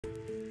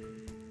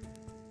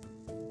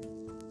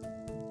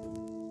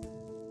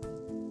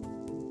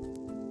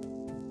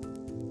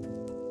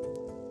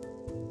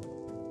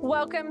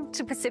Welcome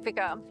to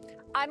Pacifica.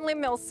 I'm Lynn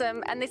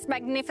Milsom, and this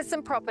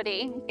magnificent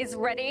property is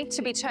ready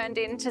to be turned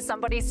into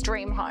somebody's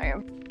dream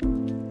home.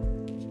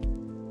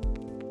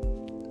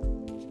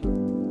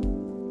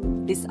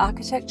 This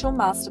architectural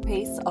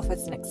masterpiece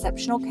offers an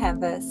exceptional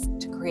canvas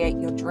to create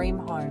your dream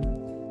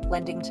home,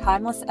 blending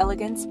timeless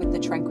elegance with the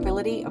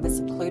tranquility of a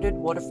secluded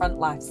waterfront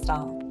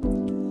lifestyle.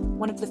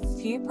 One of the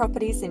few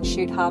properties in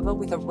Shute Harbour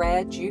with a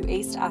rare due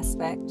east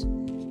aspect,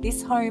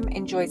 this home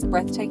enjoys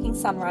breathtaking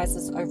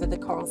sunrises over the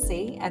Coral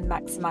Sea and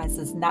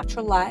maximises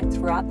natural light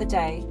throughout the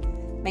day,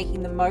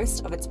 making the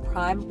most of its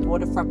prime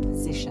waterfront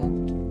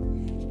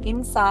position.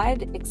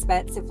 Inside,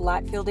 expansive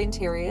light-filled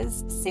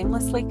interiors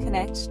seamlessly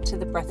connect to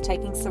the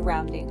breathtaking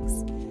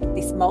surroundings.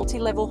 This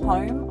multi-level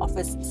home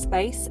offers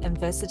space and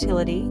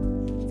versatility,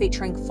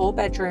 featuring 4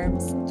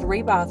 bedrooms,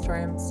 3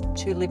 bathrooms,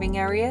 2 living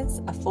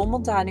areas, a formal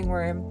dining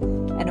room,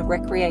 and a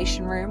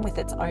recreation room with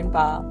its own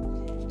bar,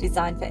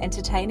 designed for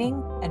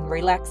entertaining and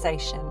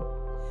relaxation.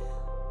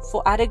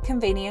 For added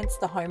convenience,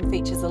 the home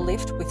features a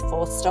lift with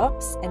 4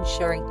 stops,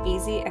 ensuring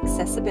easy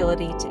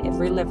accessibility to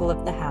every level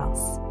of the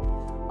house.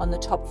 On the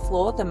top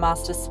floor, the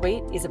master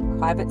suite is a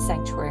private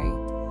sanctuary.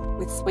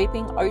 With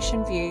sweeping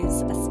ocean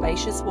views, a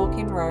spacious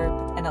walk-in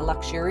robe, and a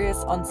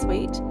luxurious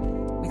ensuite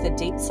with a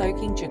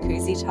deep-soaking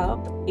jacuzzi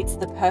tub, it's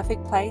the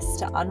perfect place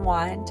to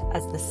unwind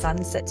as the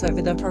sun sets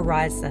over the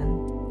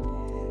horizon.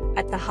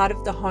 At the heart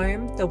of the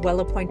home, the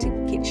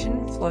well-appointed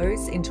kitchen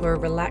flows into a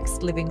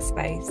relaxed living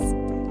space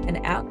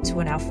and out to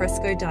an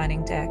alfresco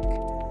dining deck.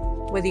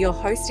 Whether you're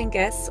hosting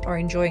guests or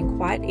enjoying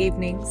quiet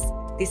evenings,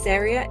 this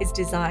area is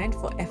designed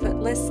for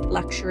effortless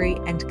luxury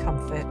and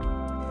comfort.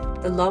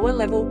 The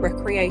lower-level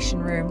recreation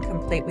room,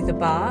 complete with a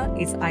bar,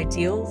 is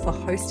ideal for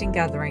hosting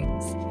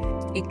gatherings.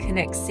 It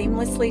connects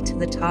seamlessly to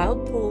the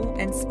tiled pool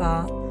and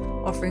spa,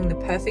 offering the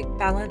perfect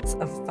balance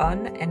of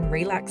fun and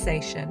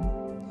relaxation.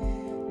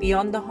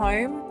 Beyond the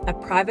home, a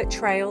private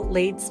trail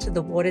leads to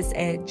the water's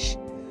edge,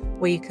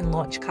 where you can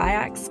launch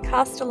kayaks,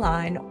 cast a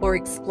line, or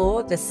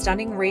explore the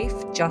stunning reef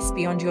just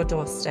beyond your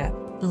doorstep.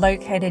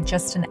 Located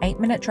just an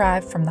 8-minute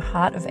drive from the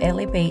heart of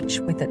Airlie Beach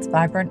with its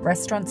vibrant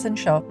restaurants and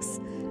shops,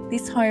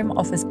 this home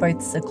offers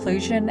both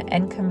seclusion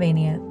and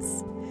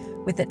convenience.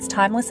 With its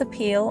timeless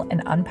appeal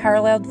and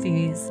unparalleled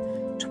views,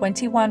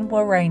 21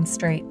 Warrain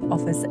Street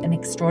offers an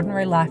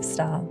extraordinary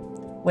lifestyle,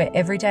 where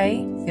every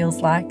day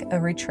feels like a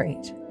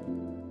retreat.